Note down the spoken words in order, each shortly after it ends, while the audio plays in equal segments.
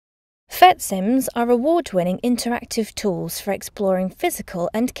PhET sims are award-winning interactive tools for exploring physical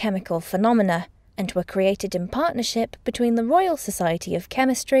and chemical phenomena, and were created in partnership between the Royal Society of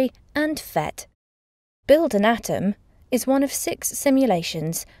Chemistry and PhET. Build an Atom is one of 6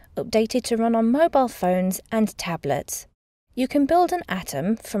 simulations updated to run on mobile phones and tablets. You can build an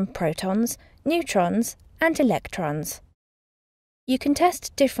atom from protons, neutrons, and electrons. You can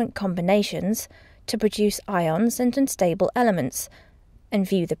test different combinations to produce ions and unstable elements, and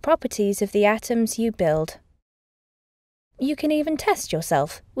view the properties of the atoms you build. You can even test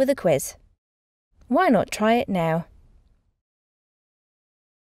yourself with a quiz. Why not try it now?